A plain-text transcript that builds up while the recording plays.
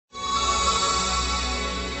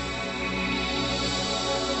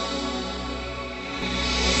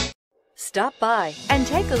Stop by and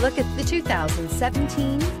take a look at the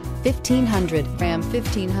 2017 1500. Ram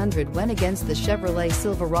 1500 went against the Chevrolet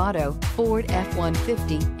Silverado, Ford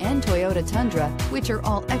F-150, and Toyota Tundra, which are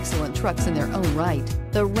all excellent trucks in their own right.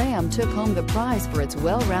 The Ram took home the prize for its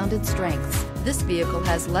well-rounded strengths. This vehicle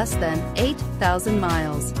has less than 8,000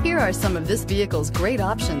 miles. Here are some of this vehicle's great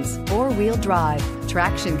options: four-wheel drive,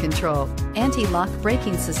 traction control, anti-lock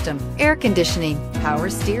braking system, air conditioning,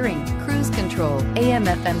 power steering, cruise control,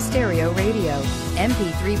 AM/FM stereo radio,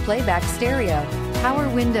 MP3 playback stereo, power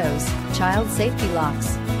windows, child safety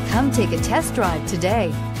locks. Come take a test drive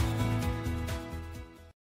today.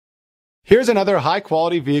 Here's another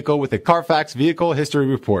high-quality vehicle with a Carfax Vehicle History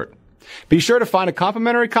Report. Be sure to find a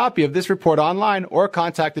complimentary copy of this report online or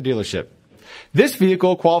contact the dealership. This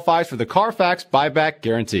vehicle qualifies for the Carfax Buyback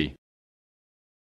Guarantee.